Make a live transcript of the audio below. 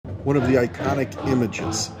one of the iconic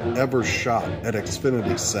images ever shot at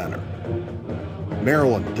Xfinity Center.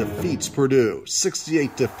 Maryland defeats Purdue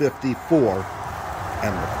 68-54,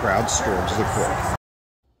 and the crowd storms the court.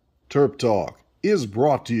 Terp Talk is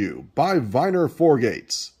brought to you by Viener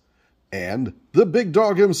Forgates and the big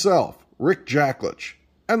dog himself, Rick Jacklich,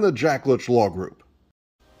 and the Jacklich Law Group.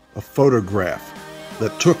 A photograph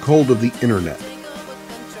that took hold of the internet.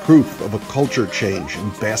 Proof of a culture change in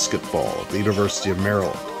basketball at the University of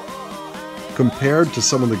Maryland. Compared to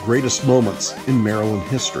some of the greatest moments in Maryland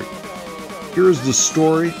history. Here is the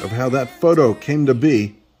story of how that photo came to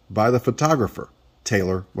be by the photographer,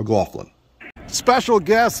 Taylor McLaughlin. Special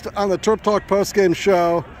guest on the Terp Talk postgame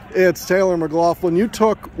show, it's Taylor McLaughlin. You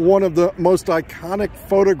took one of the most iconic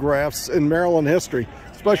photographs in Maryland history,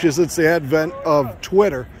 especially since the advent of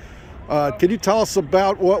Twitter. Can you tell us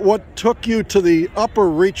about what took you to the upper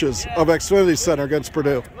reaches of Xfinity Center against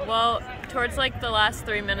Purdue? Well, towards the last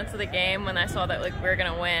 3 minutes of the game, when I saw that we were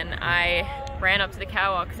going to win, I ran up to the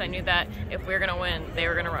catwalk because I knew that if we were going to win, they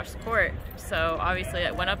were going to rush the court. So obviously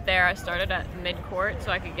I went up there. I started at mid-court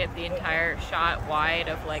so I could get the entire shot wide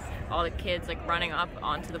of all the kids running up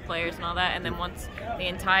onto the players and all that. And then once the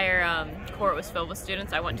entire court was filled with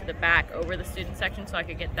students, I went to the back over the student section so I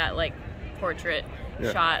could get that portrait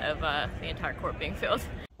shot of the entire court being filled.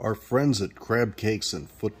 Our friends at Crab Cakes and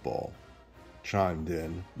Football chimed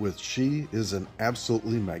in with, "She is an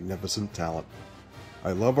absolutely magnificent talent.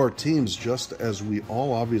 I love our teams just as we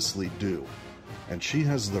all obviously do, and she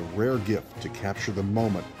has the rare gift to capture the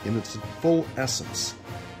moment in its full essence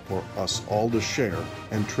for us all to share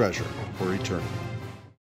and treasure for eternity."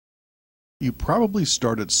 You probably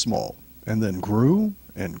started small and then grew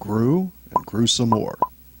and grew and grew some more.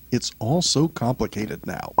 It's all so complicated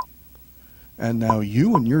now. And now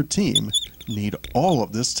you and your team need all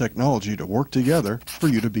of this technology to work together for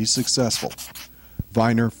you to be successful.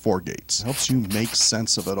 Viener Forgates helps you make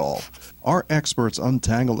sense of it all. Our experts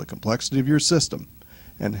untangle the complexity of your system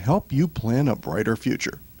and help you plan a brighter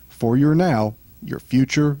future. For your now, your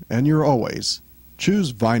future, and your always,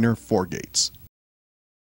 choose Viener Forgates.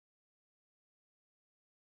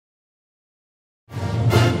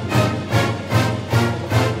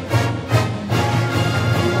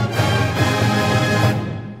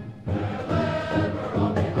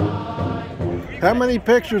 How many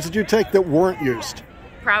pictures did you take that weren't used?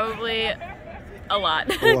 Probably a lot,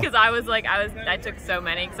 because I took so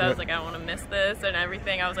many because I was I don't want to miss this and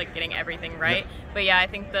everything. I was getting everything right. But yeah, I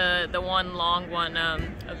think the one long one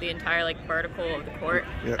of the entire vertical of the court,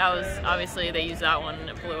 that was obviously they used that one and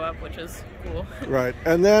it blew up, which was cool. Right.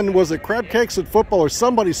 And then was it Crab Cakes and Football, or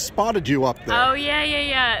somebody spotted you up there? Oh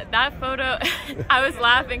yeah. That photo, I was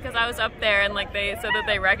laughing because I was up there and they said that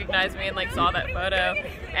they recognized me and saw that photo.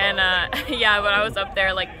 And but I was up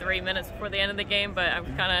there 3 minutes before the end of the game, but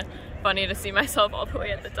I'm kind of funny to see myself all the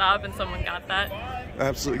way at the top and someone got that.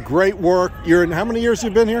 Absolutely. Great work. You're in, how many years have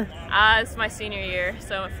you been here? It's my senior year,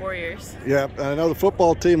 so 4 years. Yeah, I know the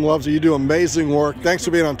football team loves you. You do amazing work. Thanks for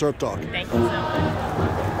being on Terp Talk. Thank you so much.